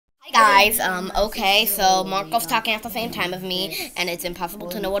Guys, okay, so Marco's talking at the same time of me, and it's impossible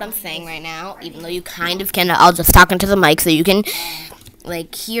to know what I'm saying right now, even though you kind of can. I'll just talk into the mic so you can,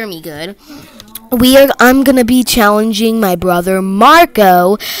 like, hear me good. I'm gonna be challenging my brother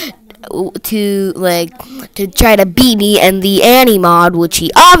Marco to try to beat me in the Annie mod, which he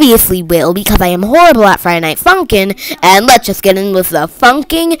obviously will because I am horrible at Friday Night Funkin'. And let's just get in with the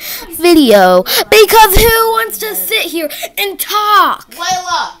funking video, because who wants to sit here and talk?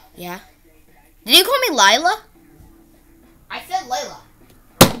 Layla! Yeah? Did you call me Lila? I said Layla.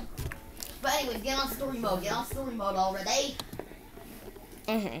 But anyways, get on story mode. Get on story mode already.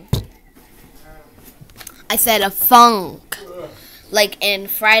 I said a funk. Like in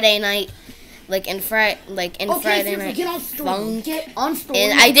Friday night. Friday night. Get on story. Funk. Get on story.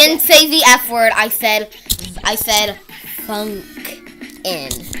 And I didn't say the F word. I said funk in.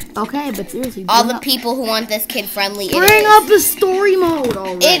 Okay, but seriously. All the people who want this kid friendly. Bring up the story mode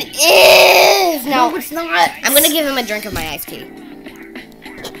already. It is. No, it's not. I'm gonna give him a drink of my iced tea.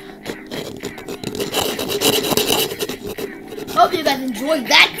 Hope you guys enjoyed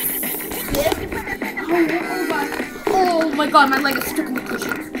that. Oh my god, my leg is stuck in the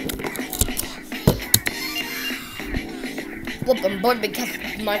cushions. Look, I'm bored because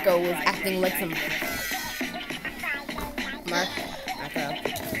Marco was acting like some. Marco.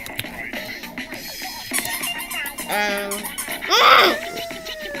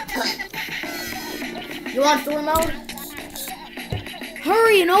 You want story mode?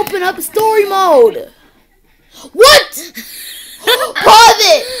 Hurry and open up story mode. What? Pause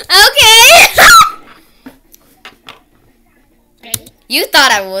it. Okay. You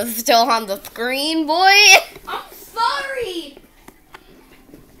thought I was still on the screen, boy. I'm sorry.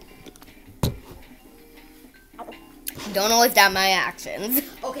 Don't always doubt my actions.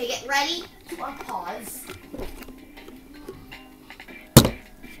 Okay, get ready to unpause.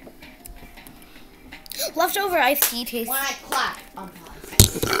 Leftover iced tea tastes. When I clap, unpause.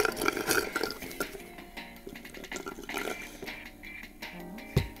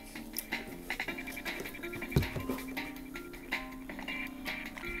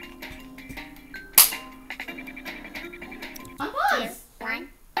 Unpause.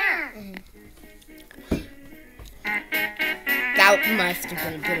 That must have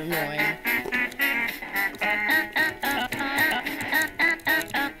been a bit annoying.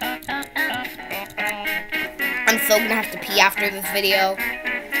 I'm so gonna have to pee after this video.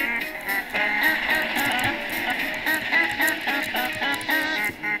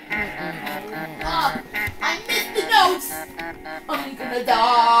 I missed the notes. I'm gonna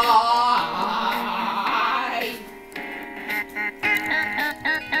die.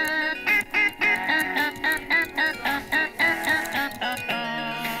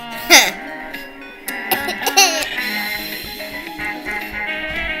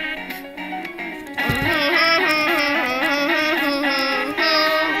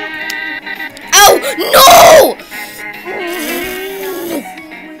 No!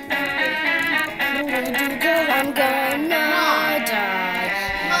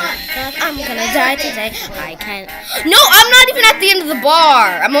 I'm gonna die today. I can't. No, I'm not even at the end of the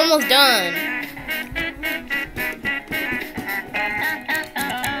bar. I'm almost done.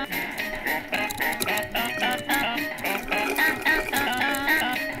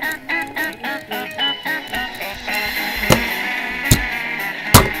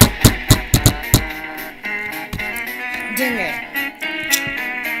 Dang it.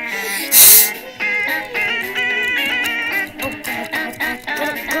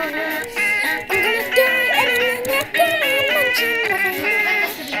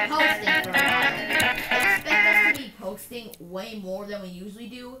 Way more than we usually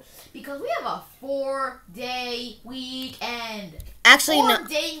do because we have a 4-day weekend. Actually,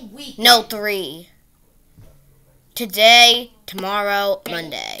 4-day weekend. No, 3. Today, tomorrow,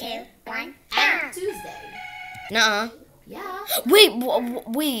 Monday. 2, 1, and Tuesday. Nuh-uh. Yeah. Wait,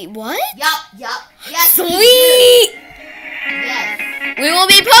 what? Yup. Yes. Sweet! Yes. We will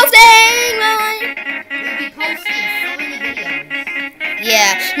be posting! We'll be posting so many videos.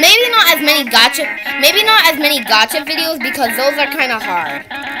 Yeah, maybe not as many gotcha videos because those are kind of hard.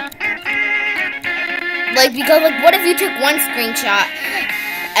 Because what if you took one screenshot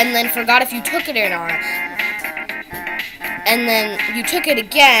and then forgot if you took it or not? And then you took it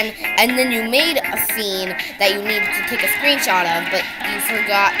again and then you made a scene that you needed to take a screenshot of, but you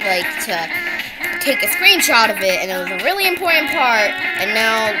forgot to take a screenshot of it, and it was a really important part, and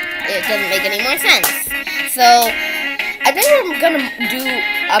now it doesn't make any more sense. So I think we're gonna do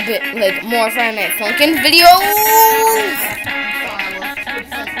a bit more Friday Night Funkin' videos.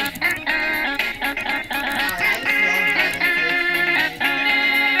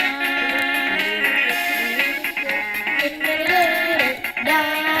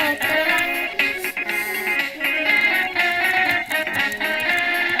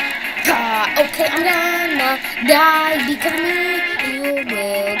 Die because of me, you will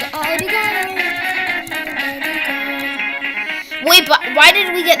die because Wait, but why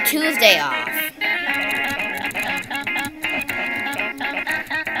did we get Tuesday off?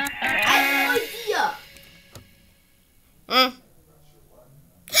 I have no idea.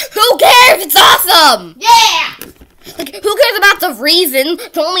 Who cares? It's awesome! Yeah! Like, who cares about the reason?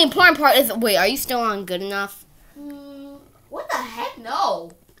 The only important part is, wait, are you still on good enough? What the heck?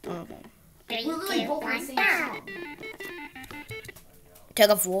 No. Okay. We're literally both on the same song. Tug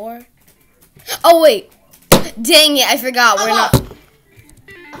of War? Oh, wait. Dang it, I forgot. We're not...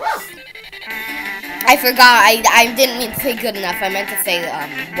 I forgot. I didn't mean to say good enough. I meant to say,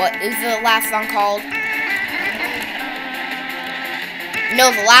 what is the last song called?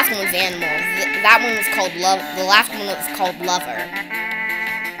 No, the last one was Animals. That one was called Love. The last one was called Lover.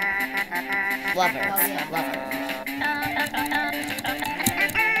 Lover. Oh, yeah. Lover.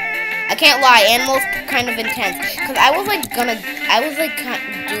 I can't lie, Animals kind of intense. Cause I was like doing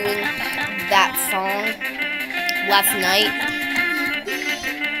that song last night.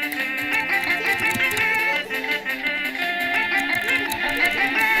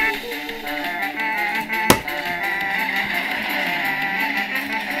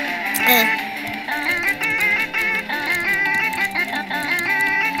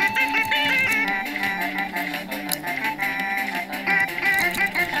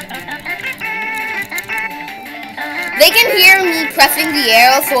 They can hear me pressing the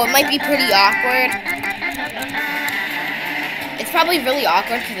arrow, so it might be pretty awkward. It's probably really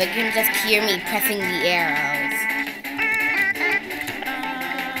awkward because they can just hear me pressing the arrows.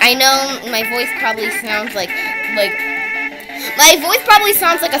 I know my voice probably sounds like my voice probably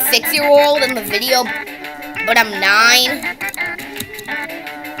sounds like a 6-year-old in the video, but I'm 9.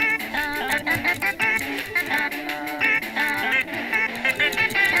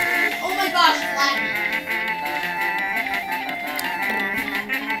 Oh my gosh, slime.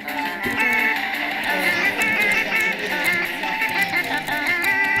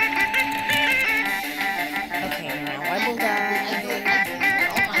 Okay, now I will die.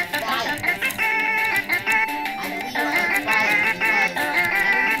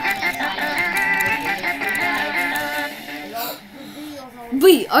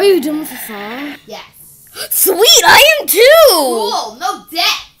 Wait, are you done with the song? Yes. Sweet, I am too! Cool, no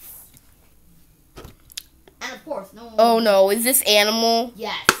deaths. And of course, no. Oh no, is this Animal?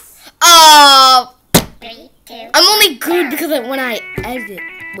 Yes. I'm only good because when I edit.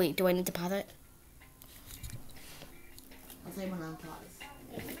 Wait, do I need to pause it? I'll say when I'm paused.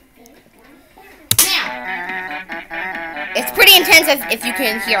 Now. It's pretty intense if you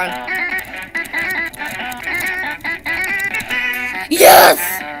can hear on. Yes!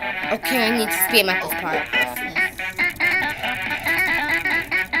 Okay, I need to spam at this part.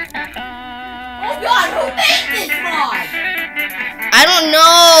 Oh god, who made this mod? I don't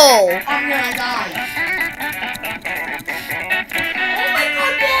know! I'm gonna die. Oh my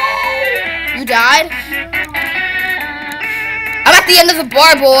god, no! You died? I'm at the end of the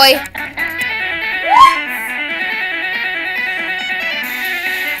bar, boy!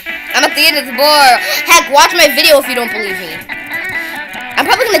 I'm at the end of the bar. Heck, watch my video if you don't believe me. I'm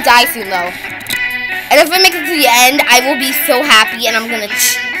probably gonna die soon, though. And if I make it to the end, I will be so happy, and I'm gonna...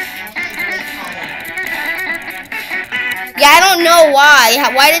 Yeah, I don't know why.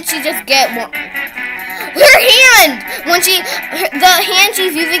 Why did she just get one? Her hand! The hand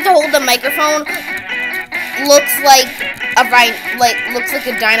she's using to hold the microphone looks like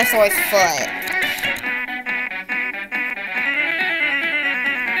a dinosaur's foot.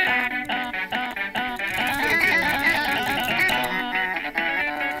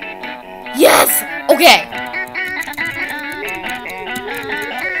 Yes! Okay.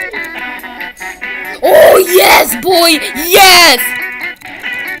 Oh, yes, boy! Yes!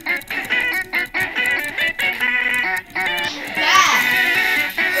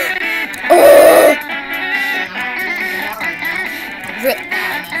 Oh!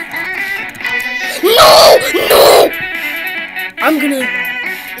 No! No! I'm gonna...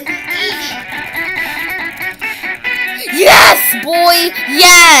 Yes, boy!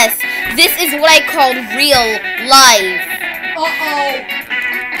 Yes! This is what I call real life. Uh-oh.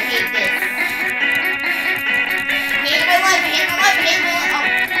 I hate this. I hate my life, oh.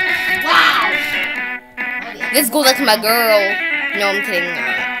 Wow. This goes like my girl. No, I'm kidding.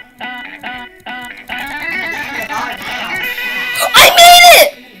 I made it!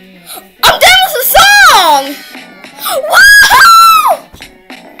 I'm done with the song! Woohoo!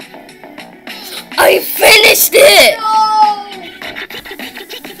 I finished it! No!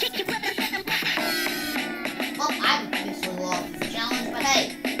 Well, I've officially lost this challenge, but hey,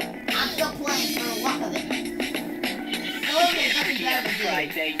 I'm still playing for the luck of it.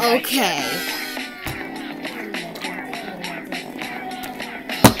 Okay.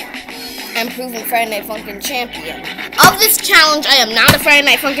 I'm proving Friday Night Funkin' champion. Of this challenge, I am not the Friday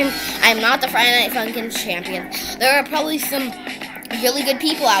Night Funkin' champion. There are probably some really good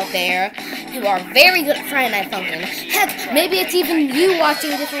people out there who are very good at Friday Night Funkin'. Heck, maybe it's even you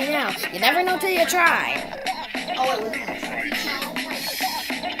watching this right now. You never know till you try. Oh, wait,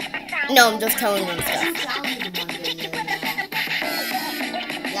 No, I'm just telling them stuff.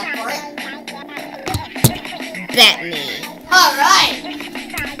 Bet me. Alright!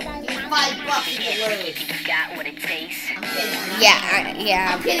 $5 if you lose. Got what it takes. I'm kidding.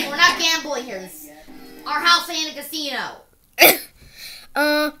 Yeah. I'm kidding. We're not gambling here. This our house ain't a casino.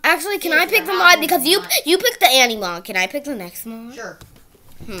 Actually, can I pick the mod? Because you picked the Annie mod. Can I pick the next mod? Sure.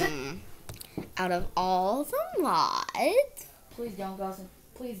 Out of all the mods, Please don't, Gossen.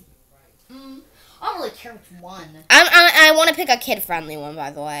 Please. I don't really care which one. I want to pick a kid-friendly one,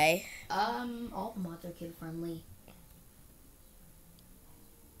 by the way. All the mods are kid friendly.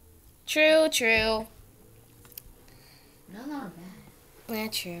 True. No, not bad. Yeah,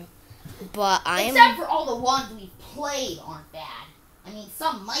 true. But Except for all the ones we've played aren't bad. I mean,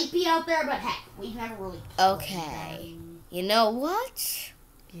 some might be out there, but heck, we've never really played Okay. them. You know what?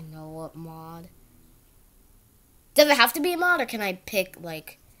 You know what mod? Does it have to be a mod, or can I pick,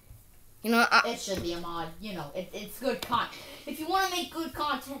 like, you know, It should be a mod. You know, it's good content. If you want to make good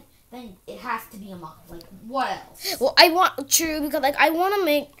content, then it has to be a mod. Like, what else? well, because, like, I want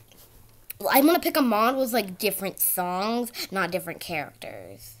to pick a mod with, like, different songs, not different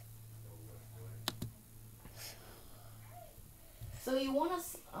characters. So you want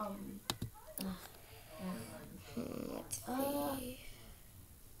us, Let's see.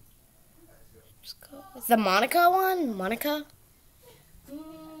 Just go with the Monica one? Monica?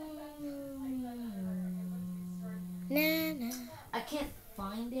 Nah. I can't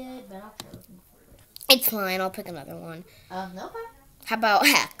find it, but I'll try looking for it. It's fine. I'll pick another one. Okay. How about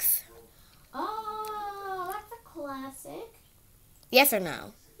Hex? Oh, that's a classic. Yes or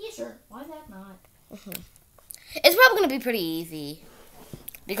no? Yeah, sure. Why is that not? It's probably going to be pretty easy.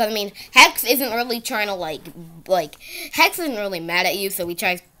 Because, I mean, Hex isn't really trying to, like, Hex isn't really mad at you, so we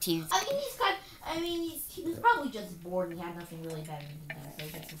try to tease. He was probably just bored and he had nothing really better to do, so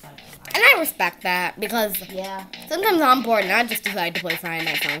he just decided to play. And I respect that, because Yeah. sometimes I'm bored and I just decide to play Friday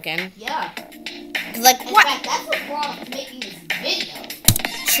Night Funkin'. Yeah. 'Cause, like, In what? fact, that's what brought us to making this video.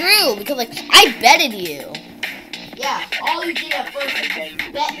 True, because, like, I betted you. Yeah. All you did at first was just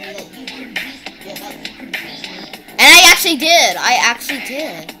bet me that you could beat me. And I actually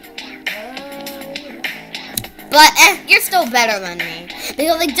did. But, you're still better than me.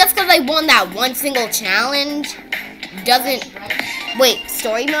 Because, like, just because I won that one single challenge doesn't... Right? Wait,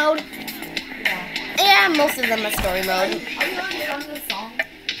 story mode? Yeah. Yeah, most of them are story Are mode. you on this song?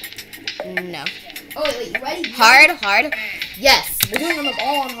 No. Oh, wait, you ready? Hard? Yes. We're doing them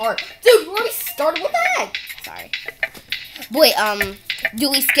all on hard. Dude, you already started. What the heck? Sorry. Wait, do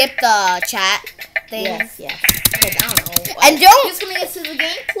we skip the chat thing? Yes. I don't know. And don't... Just gonna get to the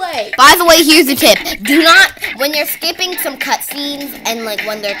gameplay. By the way, here's a tip. Do not, when you're skipping some cutscenes and, like,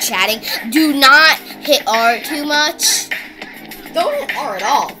 when they're chatting, do not hit R too much. Don't hit R at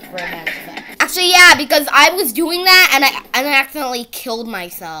all for a matter of fact. Actually, yeah, because I was doing that and I accidentally killed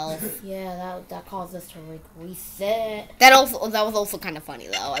myself. Yeah, that caused us to like reset. That was also kind of funny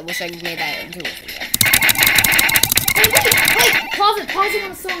though. I wish I made that into a video. Wait, pause it when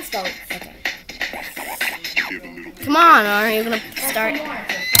the song starts. Okay. Come on, are you gonna start?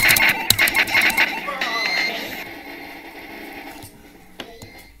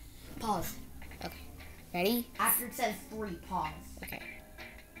 Pause. Okay. Ready? After it says 3, pause. Okay.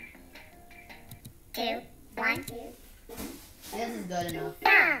 2, 1. This is good enough.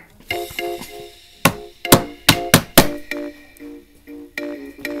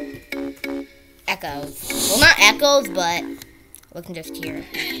 Echoes. Well, not echoes, but we can just hear.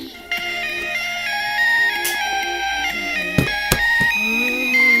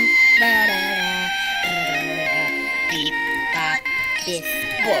 Beep, bop, biff,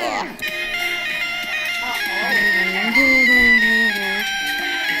 boah.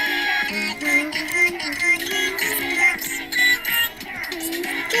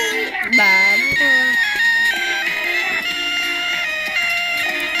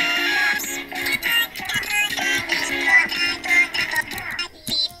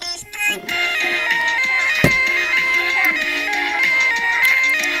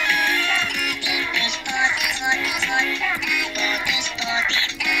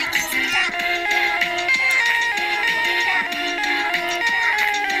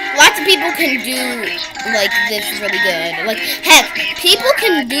 Lots of people can do like this really good. Like, heck, people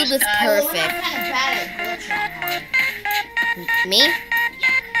can do this Well, we're perfect. kind of bad at glitch on hard. Me?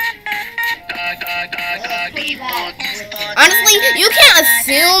 Pretty bad at glitching. Honestly, you can't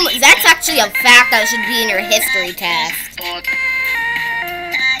assume. That's actually a fact that should be in your history test.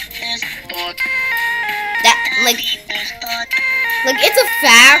 That, like it's a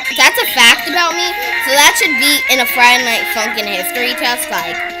fact. That's a fact about me. So that should be in a Friday Night Funkin' history test.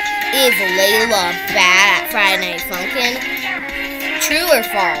 Like, is Layla bad at Friday Night Funkin'? True or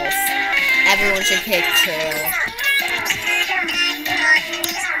false? Everyone should pick true.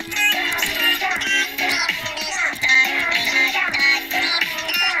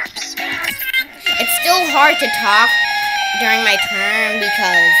 It's still hard to talk during my turn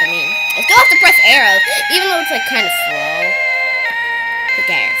because, I mean, I still have to press arrows, even though it's like kind of slow. Who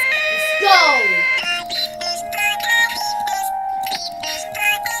cares? Let's go!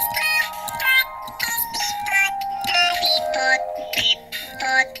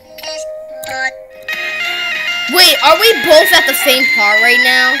 Wait, are we both at the same part right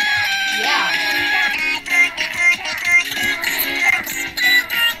now? Yeah.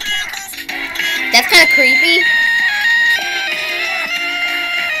 That's kind of creepy.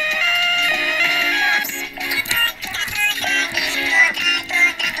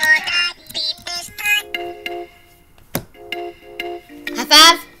 High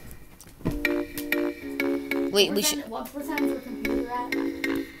five. Wait, we should. What percent is your computer at?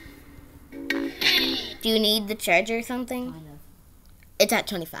 Do you need the charger or something? Kind of. It's at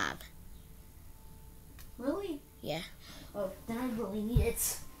 25. Really? Yeah. Oh, then I really need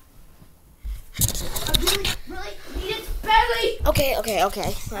it. I really need it badly. Okay.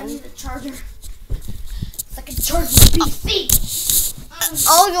 I need a charger. So I can charge my PC.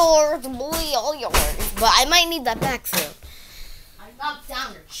 All yours, boy, all yours. But I might need that back soon. I knocked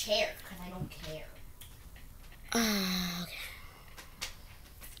down your chair because I don't care. Okay.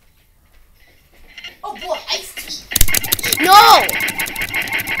 Oh boy, iced tea. No!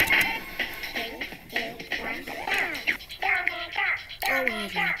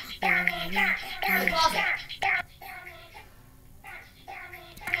 Pause it.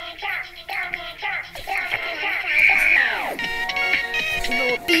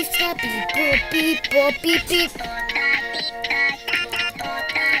 Beep, beep, beep, beep, beep, beep.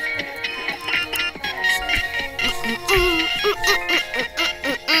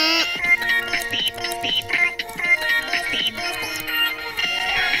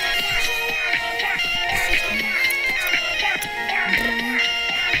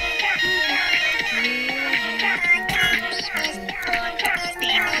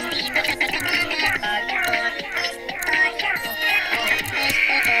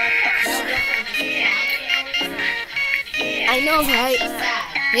 I know, right?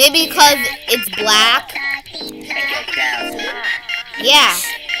 Maybe because it's black. Yeah.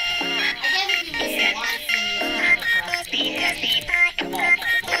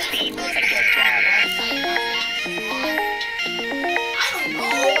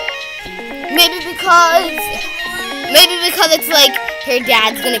 Maybe because it's like her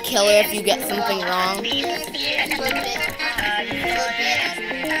dad's gonna kill her if you get something wrong.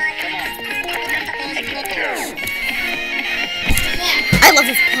 I love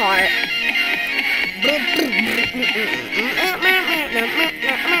this part.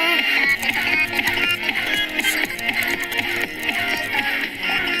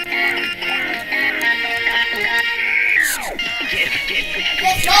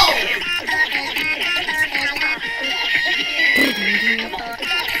 Let's go!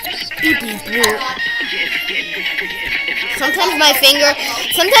 Sometimes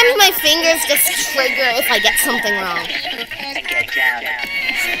my fingers just trigger if I get something wrong.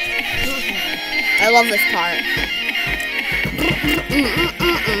 I love this part.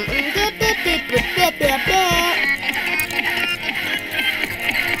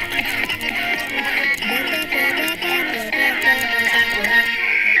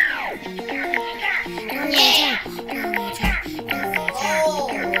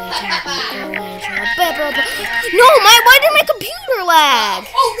 No, why did my computer lag?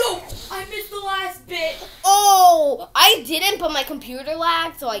 Oh no! I missed the last bit. Oh, I didn't, but my computer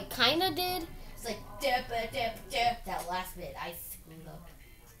lagged, so I kind of did. It's like dip. That last bit, I screwed up.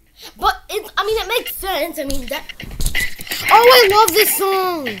 But it makes sense. I mean that. Oh, I love this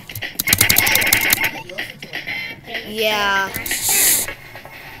song. Yeah.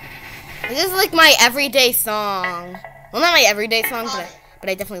 This is like my everyday song. Well, not my everyday song, but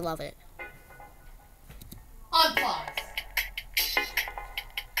I definitely love it. Unpause.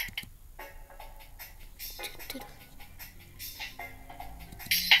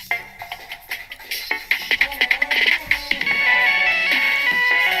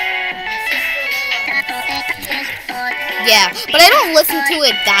 Yeah, but I don't listen to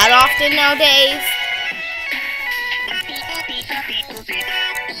it that often nowadays.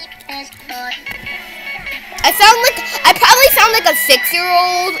 I probably sound like a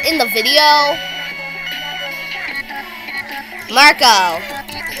 6-year-old in the video. Marco.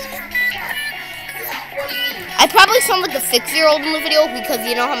 I probably sound like a 6-year-old in the video because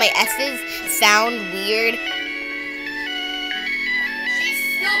you know how my S's sound weird. She's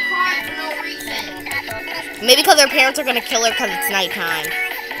still crying for no reason. Maybe because her parents are gonna kill her because it's nighttime.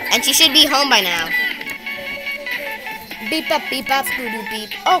 And she should be home by now. Beep up, scoo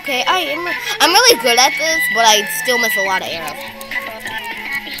beep. Okay, I'm really good at this, but I still miss a lot of arrows.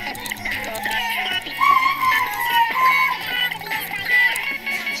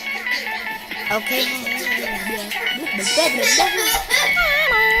 Okay.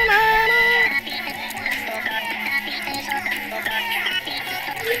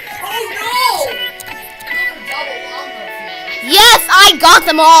 Oh no! Double longer for me. Yes, I got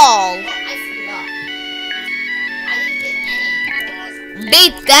them all. I screwed up. I didn't get any.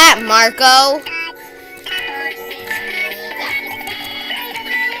 Beat that, Marco.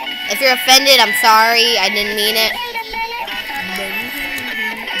 If you're offended, I'm sorry. I didn't mean it.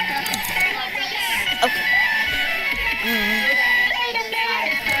 Okay.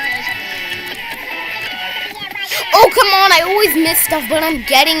 Oh, come on. I always miss stuff, but I'm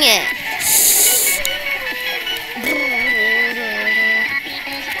getting it.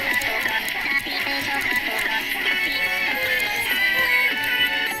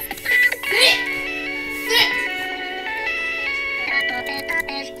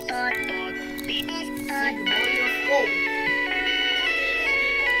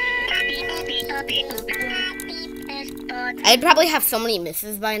 I'd probably have so many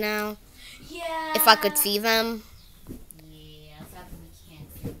misses by now. Yeah. If I could see them. Yeah, so that we can't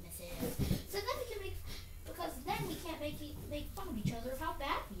see misses. So then we can because then we can't make fun of each other of how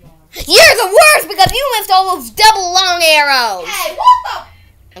bad we are. You're the worst because you missed all those double long arrows. Hey, what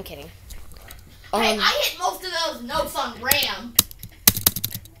the? I'm kidding. Hey, I hit most of those notes on Ram.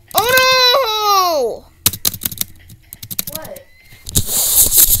 Oh no! What?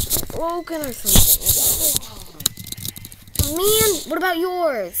 Broken or something. Man, what about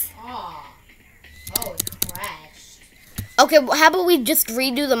yours? Oh, it crashed. Okay, well, how about we just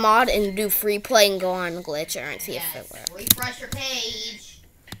redo the mod and do free play and go on Glitcher and see if it works. Refresh your page.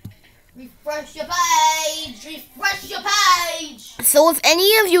 Refresh your page. Refresh your page. So if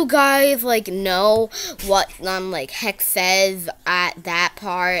any of you guys like know what Hex says at that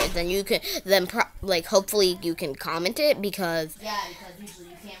part, then you can hopefully you can comment it because because usually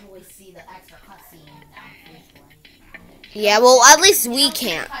you can't really see the extra cutscene on free play. yeah, well at least we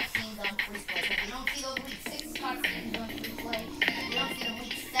can't. Cutscenes on free play. You don't see those week 6 cutscenes on free play. You don't see the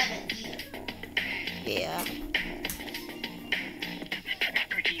week 7 either. Yeah.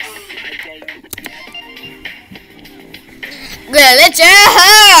 Glitcher!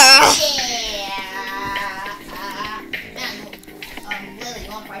 Yeah. Lily,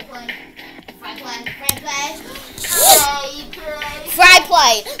 you want fry play? Fry play? Fry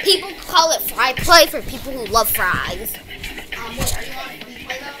play. People call it fry play for people who love fries. Wait, are you on free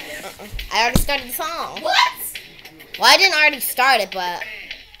play though? I already started the song. What? Well, I didn't already start it, but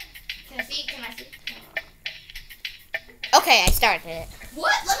Can I see? okay, I started it.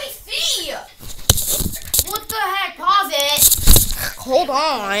 What? Let me see! What the heck? Pause it! Hold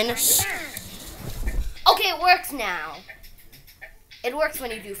on. Okay, it works now. It works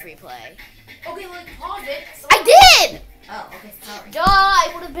when you do free play. Okay, pause it. So I did! Oh, okay, sorry. Duh,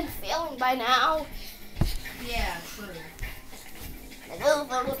 I would have been failing by now. Yeah, true. And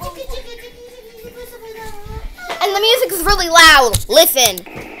the music is really loud. Listen.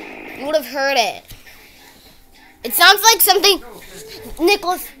 You would have heard it. It sounds like something...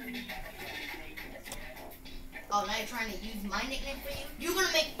 Nicholas... Oh, now you're trying to use my nickname for you? You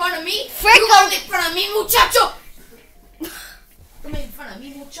gonna make fun of me? Frickle! You gonna make fun of me, muchacho? You gonna make fun of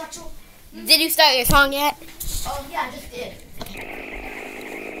me, muchacho? Did you start your song yet? Oh, yeah, I just did.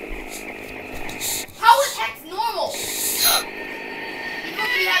 How is Hex normal? He's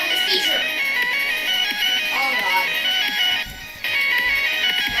supposed to be having a seizure. Oh, God.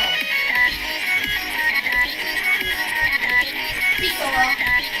 Oh.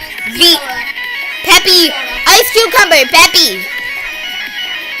 V. Peppy. Ice cucumber. Peppy.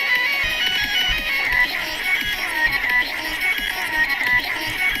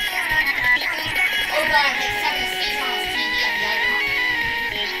 Oh, God, Hex having a seizure on his TV at the icon.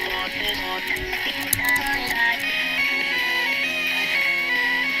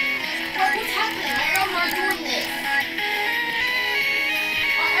 What's happening? My arrow's not doing this. My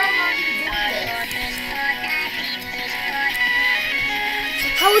arrow's not even doing this.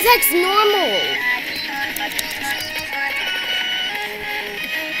 was Hex normal?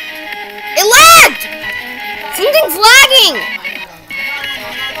 It lagged! Something's lagging!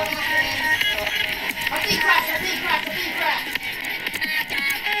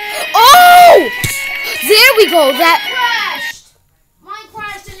 Oh! There we go. That crashed. Mine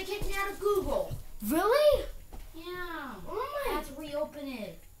crashed and it kicked me out of Google. really? Yeah. Oh I had to reopen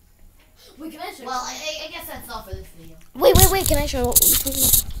it. Wait, can I show? Well, I guess that's all for this video. Wait. Can I show?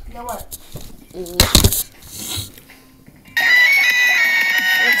 Please. You know what? Looks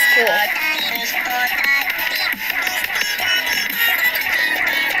cool.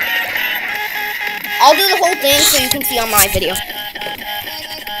 I'll do the whole thing so you can see on my video.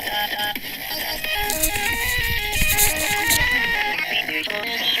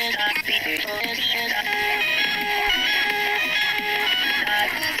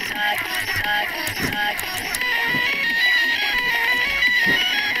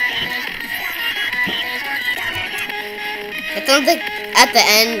 It sounds like at the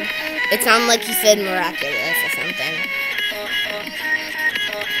end, it sounded like he said miraculous or something.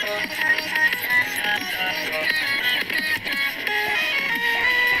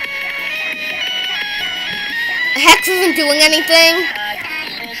 Hex isn't doing anything.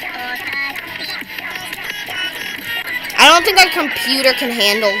 I don't think our computer can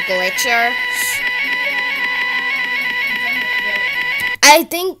handle Glitcher. I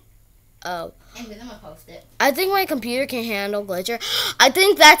think... Oh. Anyways, I'm gonna post it. I think my computer can handle Glitcher. I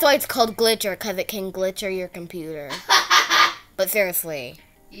think that's why it's called Glitcher, because it can glitcher your computer. But seriously.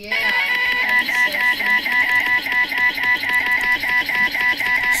 Yeah.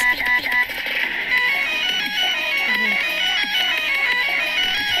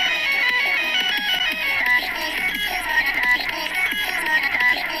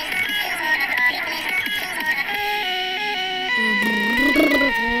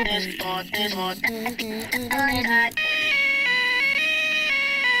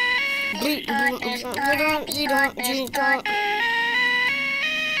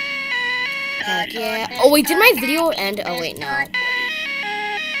 Heck yeah. Oh wait, did my video end? Oh wait, no.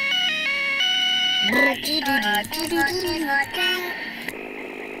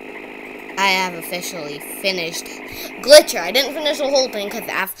 I have officially finished Glitcher. I didn't finish the whole thing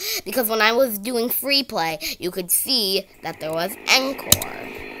because when I was doing free play, you could see that there was Encore.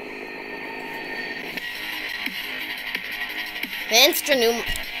 The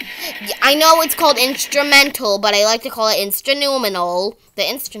I know it's called instrumental, but I like to call it instrumental. The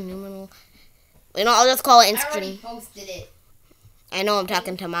instrumental. You know, I'll just call it I already instrumental. posted it. I know I'm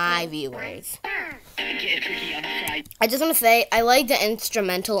talking to my viewers. I just want to say, I like the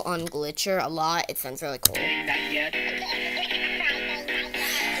instrumental on Glitcher a lot. It sounds really cool.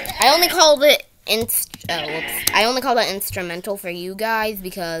 I only called it I only called it instrumental for you guys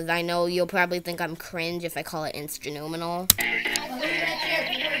because I know you'll probably think I'm cringe if I call it instrumental.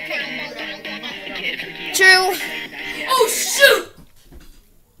 True. Oh shoot!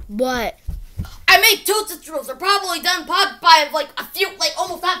 What? I made Tootsie Rolls. They're probably done by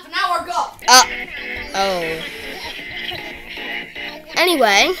almost half an hour ago. Oh.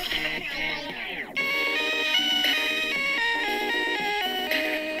 Anyway.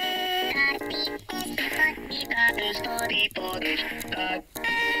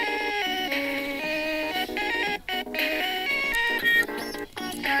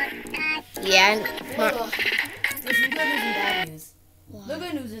 Yeah. There's some good news and bad news. The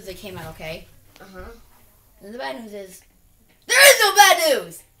good news is it came out okay. And the bad news is there is no bad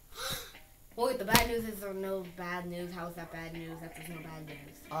news. Well, wait, the bad news is there's no bad news. How is that bad news? That there's no bad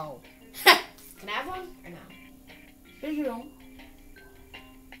news. Oh. Can I have one or no? Here you go.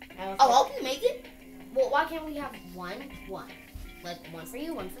 I'll help you make it. Well, why can't we have one? Like one for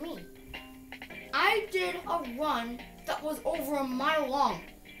you, one for me. I did a run that was over a mile long.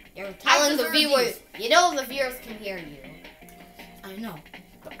 You're telling the deserve viewers. these. You know the viewers can hear you. I know.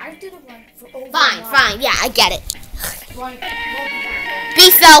 But I did a run for over a Fine, mile. fine. Yeah, I get it. Run. Be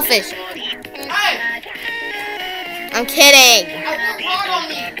selfish. Hey! I'm kidding. I worked hard on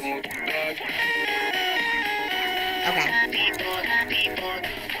these. Okay.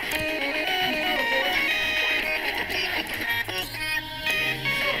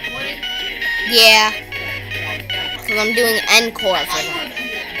 Yeah. Because I'm doing encore for them.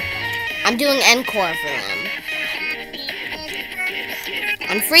 I'm doing encore for them.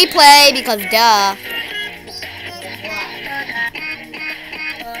 On free play because duh.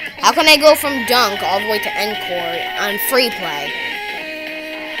 How can I go from dunk all the way to encore on free play?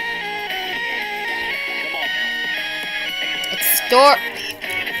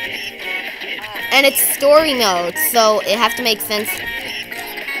 It's story mode, so it has to make sense.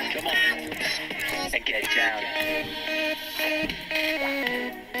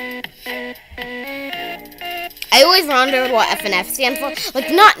 always wondered what FNF stands for.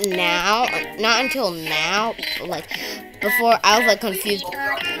 Like, not now, not until now. Like, before I was like confused.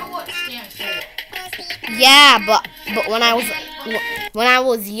 You know what it stands for? Yeah, but when I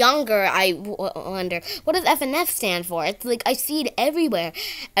was younger, I wonder what does FNF stand for. It's like I see it everywhere,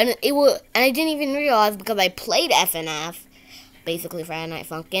 and I didn't even realize because I played FNF, basically Friday Night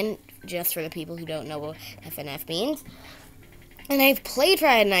Funkin', just for the people who don't know what FNF means. And I've played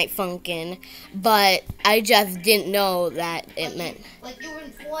Friday Night Funkin', but I just didn't know that it meant. Like you were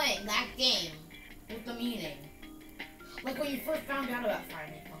playing that game with the meaning. Like when you first found out about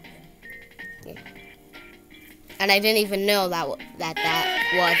Friday Night Funkin'. Yeah. And I didn't even know that was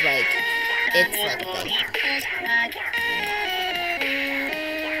like it's like a thing.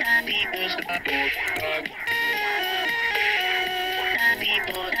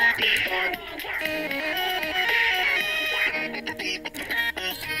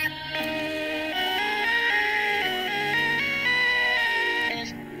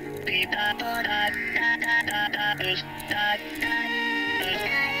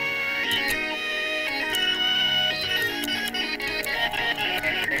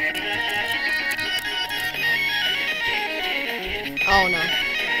 Oh no.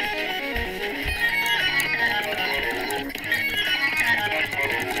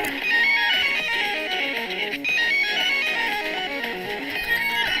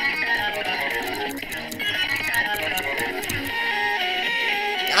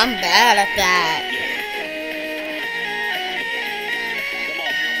 I'm bad at that.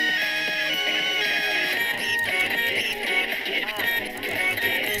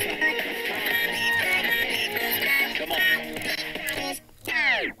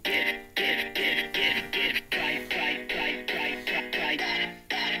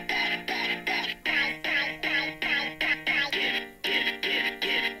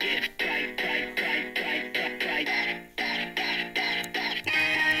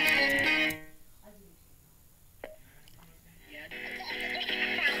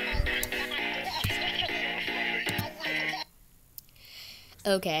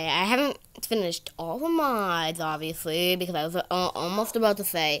 Okay, I haven't finished all the mods, obviously, because I was almost about to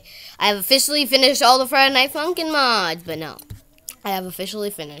say I have officially finished all the Friday Night Funkin' mods, but no. I have officially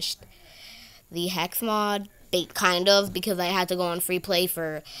finished the Hex mod, kind of, because I had to go on free play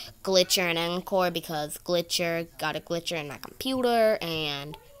for Glitcher and Encore, because Glitcher got a glitcher in my computer,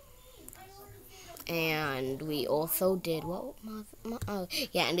 and we also did, what mod? Oh,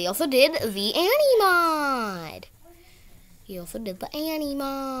 yeah, and we also did the Annie mod. He also did the Annie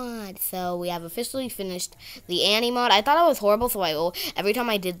mod. So we have officially finished the Annie mod. I thought it was horrible, so every time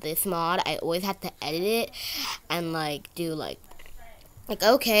I did this mod, I always had to edit it and do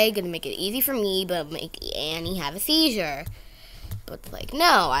okay, gonna make it easy for me, but make Annie have a seizure. But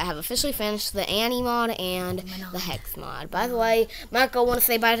no, I have officially finished the Annie mod and the Hex mod. By the way, Marco, want to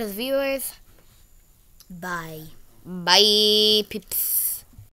say bye to the viewers? Bye. Bye, peeps.